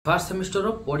fast semester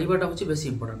पढ़ाटा हूँ base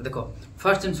important देख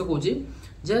fast जिन कहूँ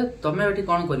जे तुम ये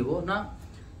कौन कर ना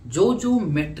जो जो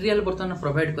मेटेरियल बर्तमान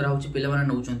प्रोवाइड करा पे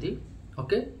नौ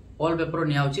ओके ऑल पेपर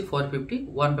निया 450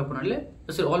 वन पेपर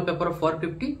ने all paper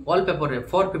 450 all paper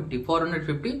 450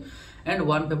 450 and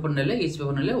one paper ने इच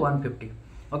पेपर ने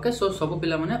 150 ओके सो सब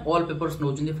पिला माने ऑल पेपर्स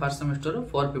नौ फास्ट सेमिस्टर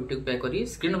 450 पे करी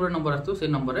स्क्रीन पर नंबर आसो से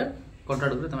नंबर रे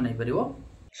कांटेक्ट कर तुम नहीं परिबो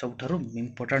सबठारु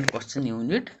important question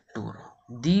unit 2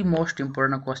 the most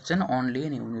important question only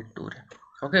in unit 2 रे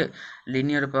okay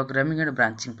linear programming and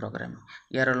branching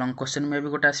programming यार लॉन्ग क्वेश्चन में भी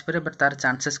गोटे आसपे बट तार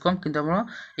चांसेस कम किंतु हम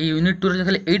ये यूनिट 2 रे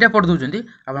खाली एटा पढ़ दउचंदी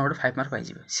आपण गोटे 5 मार्क पाई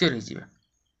जिवे सियोर ही जिवे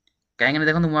काहे कि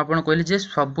देखो मु आपण कहली जे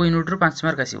सब यूनिट रो 5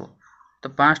 मार्क आसीबो तो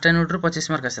 5टा यूनिट रो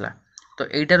 25 मार्क आसला तो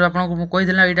एटा रो आपण को कहि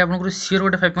देला एटा आपण को सियोर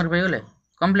गोटे 5 मार्क पाई गेले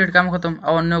कंप्लीट काम खत्म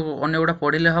आ अन्य गोटा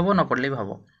पढ़िले हबो न पढ़ले भी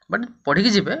हबो बट पढ़ी के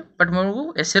जिवे बट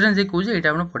मोर एश्योरेंस दे कहू जे एटा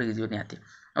आपण पढ़ी के जिवे निहाती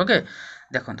ओके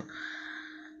देखो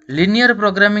linear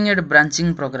programming and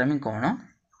branching programming कौन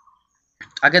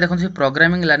आगे देखो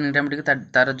प्रोग्रामिंग लर्निंग टाइम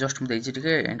तार जस्ट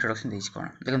मुझे इंट्रोडक्शन देछि कौन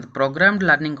देखो प्रोग्राम्ड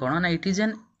लर्निंग कौन ना it is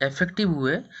an effective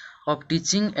way of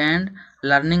teaching and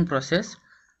learning process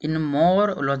in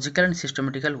more logical and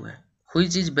systematical way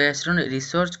which is based on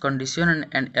research condition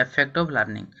and effect of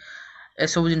learning ए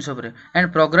सब जिन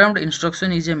and programmed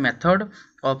instruction is a method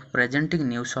of presenting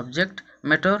new subject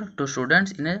matter to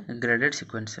students in a graded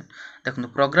sequence देखो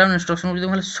programme instruction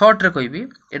जो short रे कहबी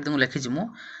eight तुम लिखि जिमु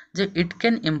जे it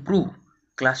can improve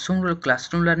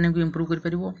classroom learning को improve कर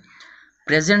परिबो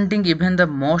presenting even the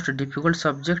most difficult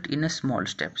subject in A small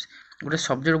steps गोटे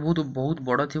subject बहुत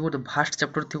बड़ थी बहुत भास्ट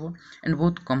चैप्टर थी एंड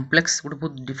बहुत कॉम्प्लेक्स गोटे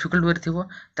बहुत डिफिकल्ट वे थी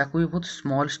ताकू भी बहुत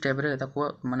स्मॉल स्टेप रे ताकू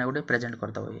माने गोटे प्रेजेंट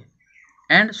कर दबो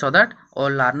and so that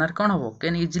all learner कौन हो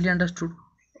कैन इजीली अंडरस्टूड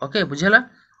ओके बुझेला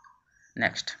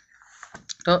नेक्स्ट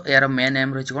तो यार मेन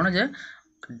एम रही कौन जे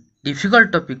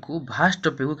डिफिकल्ट टॉपिक को भास्ट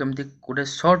टॉपिक को केमती गोटे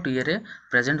शॉर्ट ये रे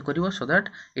present करिवो so that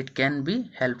it can be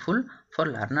helpful for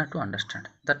learner to understand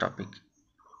the topic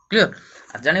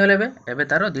clear जानिगले एबे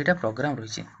तार दुईटा प्रोग्राम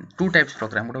रही टू टाइप्स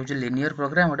प्रोग्राम गोटे हूँ लिनियर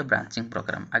प्रोग्राम गोटे ब्रांचिंग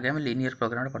प्रोग्राम आगे हम लिनियर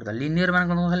प्रोग्राम पढ़ा लिनियर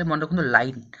मान खाली मन रखु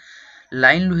लाइन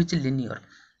लाइन रही लिनियर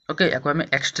ओके याको हमें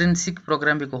एक्सट्रिंसिक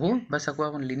प्रोग्राम भी कहू बस याको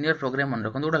हम लिनियर प्रोग्राम मन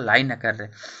रखु गोटे लाइन आकार रे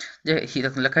जे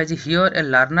लिखा है here A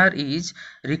learner is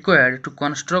required to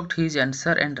construct his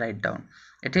answer and write down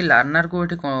एठी लर्नर को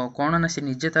एठी कोन ना से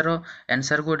निजे तार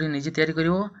आंसर को एठी निजे तैयारी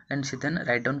करिवो एंड से देन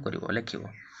राइट डाउन करिवो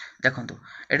लिखिवो देखंतु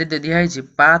एठी दिया है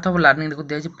पाथ ऑफ लर्निंग देखो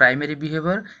दिया है primary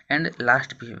behaviour and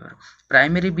last behaviour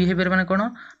primary behaviour माने कोन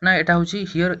ना एटा होची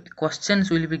here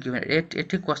questions will be given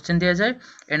एठी क्वेश्चन दिया जाए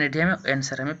एंड एठी हम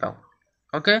आंसर हमें पाऊ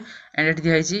ओके एंड एटी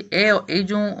दिखाई ए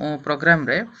जो प्रोग्राम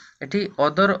रे एटी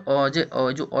अदर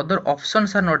जो other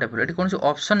options are not available eighty कौन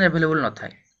ऑप्शन अवेलेबल न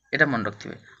थाए एटा मन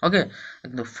रखिबे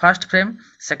okay first frame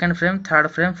second frame third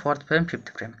frame fourth frame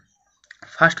fifth frame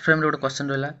first frame रे गोटे क्वेश्चन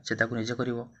रहला सेटा को निजे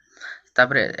करिवो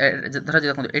तापरे धर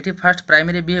देखो एटी फर्स्ट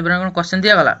प्राइमरी बिहेवियर कोन क्वेश्चन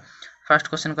दिया गला फर्स्ट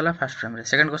क्वेश्चन कला फर्स्ट फ्रेम रे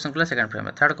सेकंड क्वेश्चन कला सेकंड फ्रेम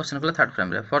रे थर्ड क्वेश्चन कला थर्ड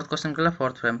फ्रेम रे फोर्थ क्वेश्चन कला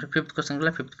फोर्थ फ्रेम रे फिफ्थ क्वेश्चन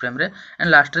कला फिफ्थ फ्रेम रे एंड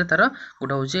लास्ट रे तार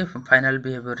गोटा होची फाइनल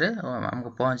बिहेवियर रे हमको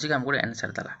पहुंची के हमको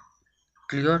आंसर दला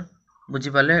क्लियर बुझी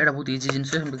पाले एटा बहुत इजी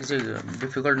जिंस हम किसी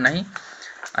डिफिकल्ट नहीं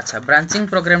अच्छा ब्रांचिंग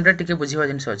प्रोग्राम रे टिके बुझीवा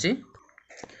जिंस अछि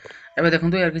एबे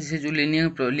देखंतु यार किसी जो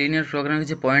लिनियर प्रोग्राम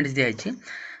के पॉइंट्स दिया अछि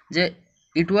जे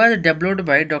it was developed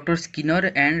by doctor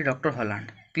Skinner and doctor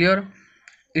Holland clear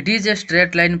it is a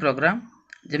straight line programme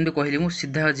जमती कहली मु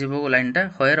सीधा जीव लाइन टा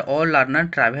होयर all learner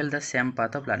travel the same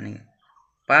path of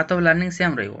learning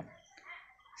same रहिबो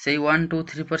से 1 2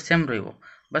 3 पर सेम रहिबो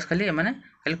बस खाली माने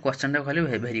खाली क्वेश्चन टा खाली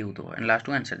वेरी होतो एंड लास्ट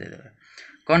को आंसर दे देबे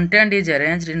content is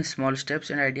arranged in small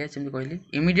steps and ideas जमती कहली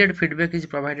immediate feedback is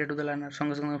provided to the learner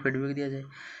संग संग फीडबैक दिया जाए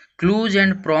clues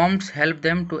and prompts help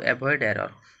them to avoid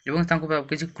error एवं तांको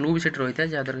किसी क्लू भी सेट रही था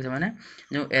जहाँ द्वारा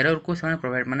से जो एरर को से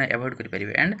प्रोवाइड माने अवॉइड कर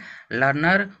पारिबे and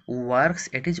learner works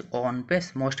at is on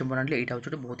pace most importantly एटा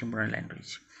होचे बहुत इंपोर्टेंट लाइन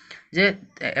रही जे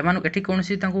एमान एठी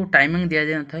कोनसी तांको टाइमिंग दिया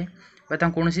जाय न थाय बा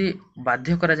तांको कोनसी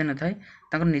बाध्य करा जाय न थाय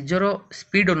तांको निजरो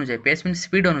स्पीड अनुसार पेस मीन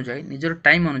स्पीड अनुसार निजरो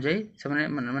टाइम अनुसार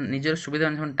से निजर सुविधा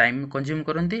अनुसार टाइम कंज्यूम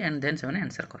करंती एंड देन से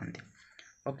आंसर करंती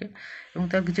ओके एवं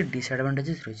तार किछि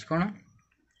डिसएडवांटेजेस रही कोन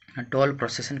डल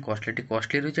प्रोसेस एंड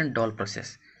कॉस्टली रही एंड डल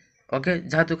प्रोसेस ओके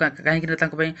जहाँ तो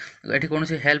कहीं कौन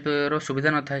हेल्प रो सुविधा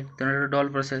न थाए तेना डल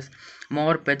process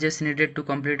more pages needed to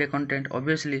complete a content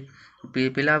obviously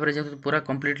पिला जेहतु पूरा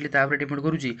कंप्लीटली डिपेंड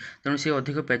करुँची तेणु सी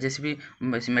अधिक पेजेस भी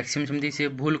मैक्सिमम सेमती सी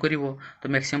भूल करिवो तो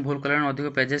मैक्सिमम भूल कला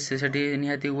अधिक पेजेस से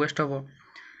निहाती वेस्ट हम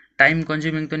टाइम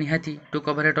कंज्यूमिंग तो निहाती टू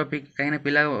कवर ए टॉपिक कहीं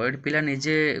पिला पिला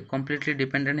निजे कंप्लीटली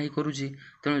डिपेंडेंट ही करूची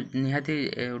तो निहाती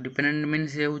डिपेंडेंट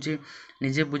मीन्स ये होची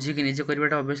निजे बुझी कि निजे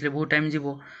करबाटा ऑब्वियसली बहुत टाइम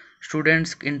जीवो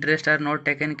students interest are not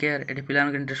taken care eighty पिला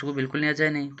इंटरेस्ट को बिल्कुल नहीं जाए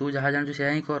नहीं तू जहाँ जानू से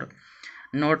ही कर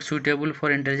not suitable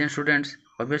for intelligent students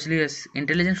obviously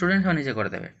intelligent students हो निजे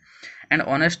करदेवे and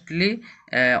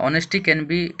honesty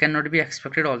can not be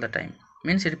expected all the time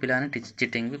means ये पिला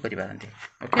चिटिंग भी करें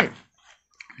ओके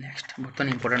नेक्स्ट बर्तमान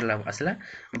इंपोर्टेंट लाभ आसला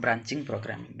ब्रांचिंग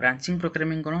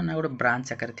प्रोग्रामिंग कौन ना गोटे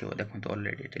ब्रांच आकार थी देखो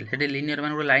ऑलरेडी लिनियर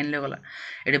मान गोटे लाइन ले गला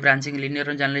ये ब्रांचिंग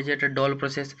लिनियर जानले जे डल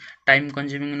प्रोसेस टाइम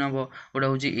कंज्यूमिंग नब गोटे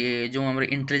हूँ जो आम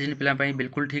इंटेलिजेंट पिला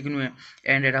बिल्कुल ठीक नुहे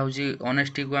एंड एटा हूँ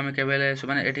ऑनेस्टी को आम केवल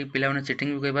मैंने पिला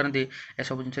चिटिंग भी कहींपारती ए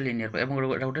सब जिन लिनियर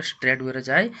गोटे स्ट्रेट वे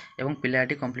जाए और पिला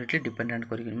कम्प्लीटली डिपेंडेंट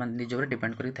कर निज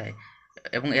डिपेंड कर थाए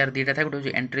एवं यार दुटा था गोटे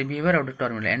एंट्री बिहेवियर और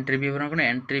टर्मिनल एंट्री बिहेवियर कौन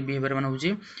एंट्री बिहेवियर मान हूँ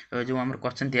जो आम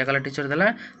क्वेश्चन दिगला टीचर देला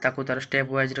ताको तार स्टेप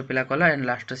वाइज पिला कला एंड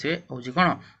लास्ट से हूँ कौन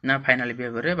ना फाइनल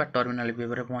बिहेवियर बा टर्मिनल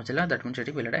बिहेवियर पहुँचला दैट मीन्स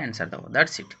ये पिलाटा आंसर दब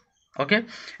that's it okay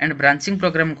and branching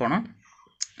programme कौन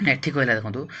एठी कहला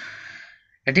देखो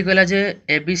एठी कहला जे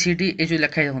ABCD ये जो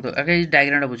लिखाई देखो आगे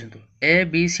डायग्राम बुझु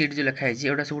ABCD जो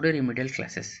लिखाई एटा सब गोटे रिमिडियल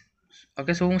क्लासेस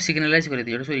ओके सब सिग्नलाइज कर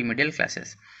दी सब रिमिडियल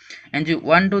क्लासेस एंड जो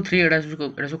 1 2 3 एटा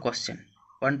सब क्वेश्चन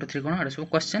 1 2 3 कौन एटा सब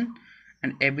क्वेश्चन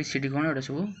एंड ABCD कौन एटा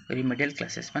सब रिमिडियल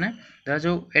क्लासेस माने धर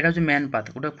जो एटा जो मेन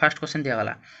पाथ गोटे फास्ट क्वेश्चन दिया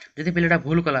गला जदि पिलाटा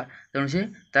भूल कला तेणु से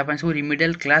तापाई सब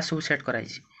रिमिडियल क्लास सब सेट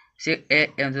कराई से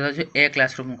ए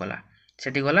क्लास रूम कला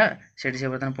सेठी गला सेठी से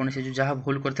बर्तमान पुणी से जो जहाँ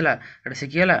भूल करथिला एटा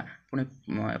शिखिगला पुणी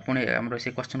पुणी हमर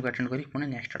से क्वेश्चन को अटेंड करी पुणी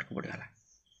नेक्स्ट आड़ को बढ़िगला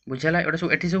बुझाला एटा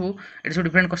सब एठी सब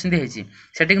डिफरेंट क्वेश्चन दिया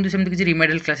सेठी किंतु सेमति किछि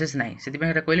रिमेडियल क्लासेस नाही सेति पे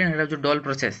एटा कहले एटा जो डल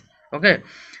प्रोसेस ओके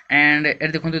एंड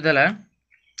एट देखंतु दला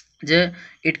जे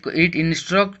it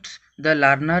instructs the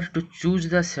learner to choose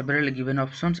the several given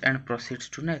options and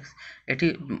proceeds to next एठी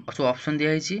सब ऑप्शन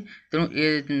दिया तेणु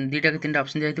ए दुटा कि तीन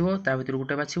ऑप्शन दिया ता भीतर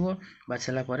गोटे बाछिबो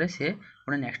बाछला परे से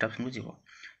पुणी नेक्स्ट ऑप्शन को जीवो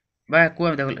बा को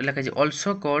लिखा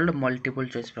also called multiple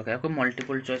choice programme को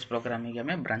मल्टीपल चॉइस प्रोग्रामिंग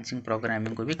आम ब्रांचिंग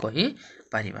प्रोग्रामिंग को भी कही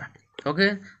पारिबा ओके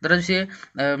धर सी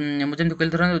मुझे कहली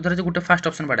धर जो गोटे फास्ट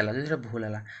ऑप्शन बाड़ेला जो भूल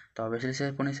है तो ऑब्वियसली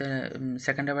से पुणी से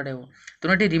सेकेंड बाड़ेब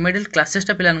तेणु ये रिमेडियल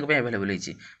क्लासेसटा पे अवेलेबल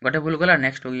होती गोटे भूल गला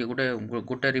नेक्स्ट गोटे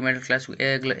गोटे रिमेडियल क्लास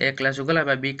ए क्लास गला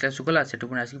बी क्लास गला से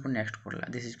पुणी आसिक नेक्स्ट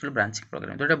पढ़ला this is called branching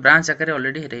programme तो ब्रांच आकार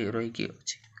ऑलरेडी रही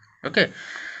ओके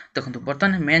देखो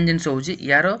बर्तमान मेन जिन हूँ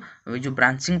यार जो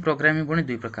ब्रांचिंग प्रोग्रामिंग पुणी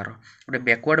दुई प्रकार गोटे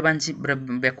बैकवर्ड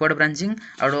ब्रांचिंग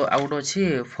आउ गोटे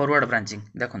अच्छी फॉरवर्ड ब्रांचिंग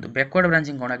देखो बैकवर्ड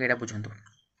ब्रांचिंग कौन आगे बुझु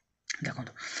देखो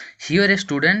here a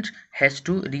student has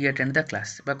to रीअटेंड the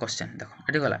class बा क्वेश्चन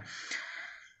देखो ये गला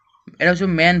एटा जो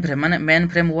मेन फ्रेम माने main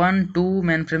frame 1 2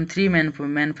 main frame 3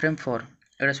 main frame 4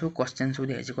 एटा सब क्वेश्चन सब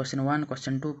दिखाई क्वेश्चन 1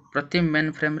 क्वेश्चन 2 प्रति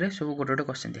मेन फ्रेम रे सब गोटे गोटे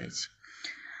क्वेश्चन दिखाई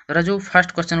धरा जो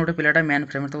फास्ट क्वेश्चन गोटे पिलाटा मेन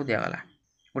फ्रेम तो दिगला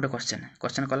गोटे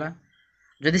क्वेश्चन कला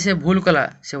जदि से भूल कला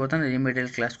से बर्तमान रिमेडियल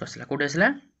क्लास को आसला कौटे आसला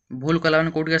भूल कला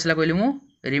मैंने कौटी आसला कहली मु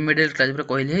रिमेडियल क्लास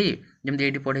कहली है जमी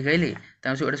ये पढ़ी गली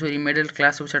गोटे सब रिमेडियल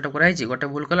क्लास सब सेटअप कराई गोटे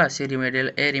भूल कला सी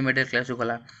रिमेडियल क्लास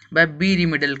गला बा बी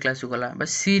रिमेडियल क्लास गला बा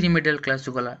सी रिमेडियल क्लास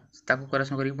गला ताको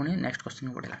करेक्शन करी पुणी नेक्स्ट क्वेश्चन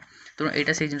को पढ़ला तेणु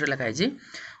यहाँ से जिन लिखाई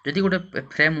जदि गोटे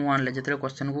फ्रेम 1 ले जो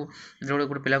क्वेश्चन को जो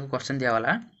गोटे पिला को क्वेश्चन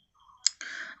दिगला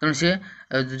तेणु सी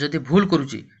जदि भूल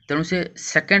करुच्ची तेणु से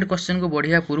सेकेंड क्वेश्चन को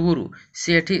बढ़िया पूर्व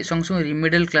सी एठी संग संग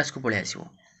रिमेडियल क्लास को पढ़ी आसो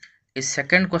ए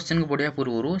सेकेंड क्वेश्चन को बढ़िया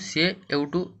पूर्व सी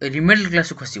एवटू रिमेडियल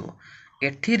क्लास को खसब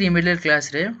एठी रिमेडियल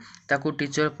क्लास रे ताकू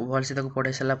टीचर भल से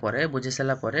पढ़ाई सारा बुझे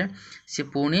सारा सी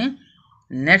पुणी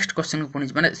नेक्स्ट क्वेश्चन को पुणी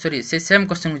माने सॉरी से सेम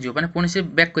क्वेश्चन को जीव माने पुणी से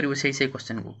बैक करिवो से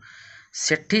क्वेश्चन को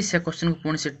सेठी से क्वेश्चन को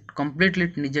पुणी से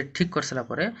कंप्लीटली निजे ठीक कर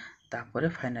सारा तापर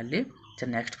फाइनली से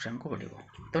नेक्स्ट फ्रेम को बढ़िबो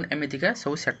तो एमितिका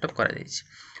सब सेटअप करा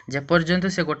जे पर्यंत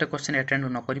से गोटे क्वेश्चन अटेंड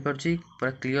न करि परछि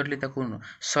पूरा क्लियरली ताकू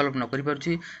सॉल्व न करि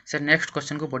परछि से नेक्स्ट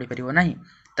क्वेश्चन को बढ़ी परिबो नाही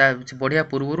ता बढ़िया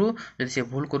पूर्वरु जदि से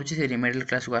भूल करूछि से रिमेडियल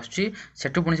क्लास को आछछि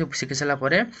सेटु पुणी से शिखि सला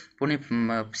परे पुणी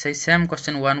से सेम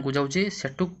क्वेश्चन 1 को जाउछि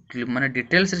सेटु माने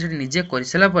डिटेल्स से निजे करि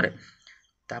सला परे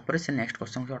तापर से नेक्स्ट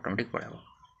क्वेश्चन को automatic पढाबो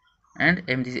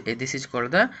and this is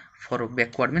called the for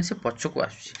backward mean से पछ को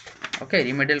आछछि ओके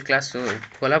रिमेडियल क्लास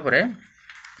कोला परे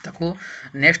ताकू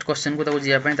नेक्स्ट क्वेश्चन को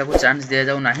जावाई चांस दि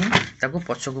जाऊ ना ताकू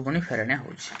पछ को पुणी फेराणिया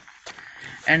हो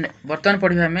एंड बर्तमान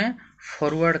पढ़ा आम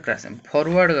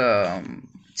फॉरवर्ड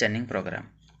चेनिंग प्रोग्राम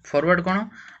फॉरवर्ड कौन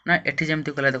ना एठी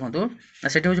जमती कला देखो ना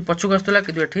से हूँ पछ को आसला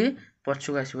कि एठी पछ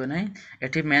को आसो ना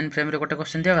एठी मेन फ्रेम रे गोटे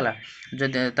क्वेश्चन दिगला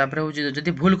हूँ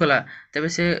जदि भूल कला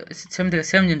तेज से सेम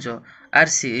जिनस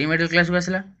आरसी रिमेडियल क्लास को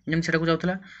आसला जमी से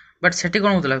जाऊला बट सेठी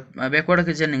कौन होता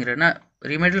बैकवर्ड चेनिंग रे ना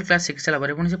रिमेडियल क्लास शिखि सारा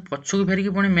पुणी से पछ को फेरिकी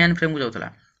पुणी मेन फ्रेम को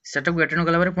जाऊला सेटा को अटेंड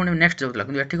कला बारे पुणी नेक्स्ट जाउतला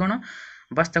किंतु एठी कोन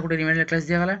बस ताको रिमेडियल क्लास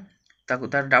दिया गला ताको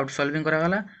तार डाउट सॉल्विंग करा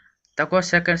गला ताको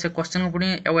सेकंड से क्वेश्चन को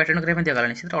पुणी अटेंड करे दिया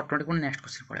गला से ऑटोमेटिक पुणी नेक्स्ट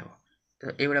क्वेश्चन पळेबो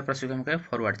तो ए वाला प्रोसेस हम कहे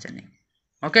फॉरवर्ड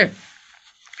चेनिंग ओके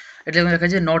एटले देखा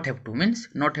जे not have to means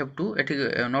not have to एठी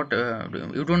not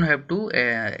you don't have to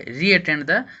री अटेंड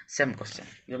द सेम क्वेश्चन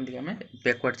जेमति हमें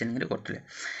बैकवर्ड चेनिंग रे करथले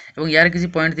एवं यार किसी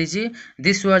point दीची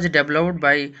this was developed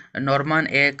by Norman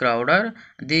A Crowder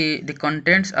the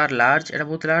contents are large एटा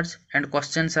बहुत large and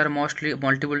questions are mostly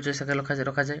multiple choice के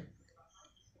रखा जाए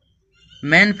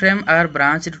main frame are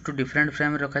branched to different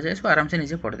frame रखा जाए सो आराम से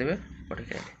नीचे पढ़ देबे पढ़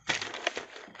के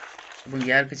एवं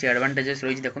यार किसी एडवांटेजेस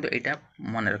रही देखो एटा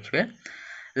मन रखिबे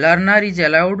learner is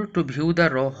allowed to view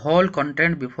the whole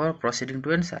content before proceeding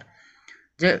to answer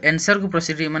J answer को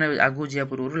प्रोसीड माने आगु जिया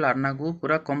पूर्व लर्नर को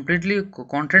पूरा कंप्लीटली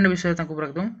कंटेंट विषय ताको पूरा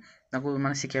एकदम ताको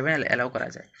माने सिखिया में अलाउ करा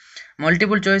जाए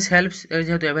मल्टीपल चॉइस हेल्प्स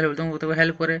जेहेतु अवेलेबल तुमको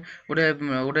हेल्प करे गोटे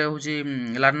गोटे होची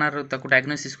लर्नर ताको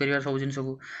डायग्नोसिस करिया सब जिंस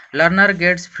को learner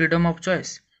gets freedom of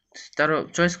choice तार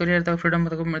चॉइस करिया ताको फ्रीडम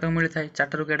ताको मिले थाए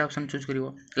चारटर केटा option choose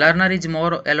करिवो learner is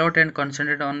more alert and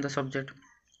concentrated on the subject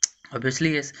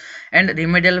obviously yes and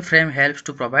remedial frame helps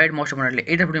to provide most importantly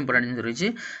एटा बहुत important जिन रही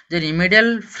जे remedial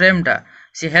frame टा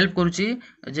से help करूची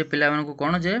जे पिला मन को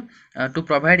कोन जे to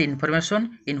provide information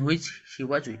in which he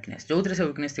was weakness जो से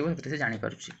weakness थी वो से जानि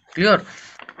पारुची clear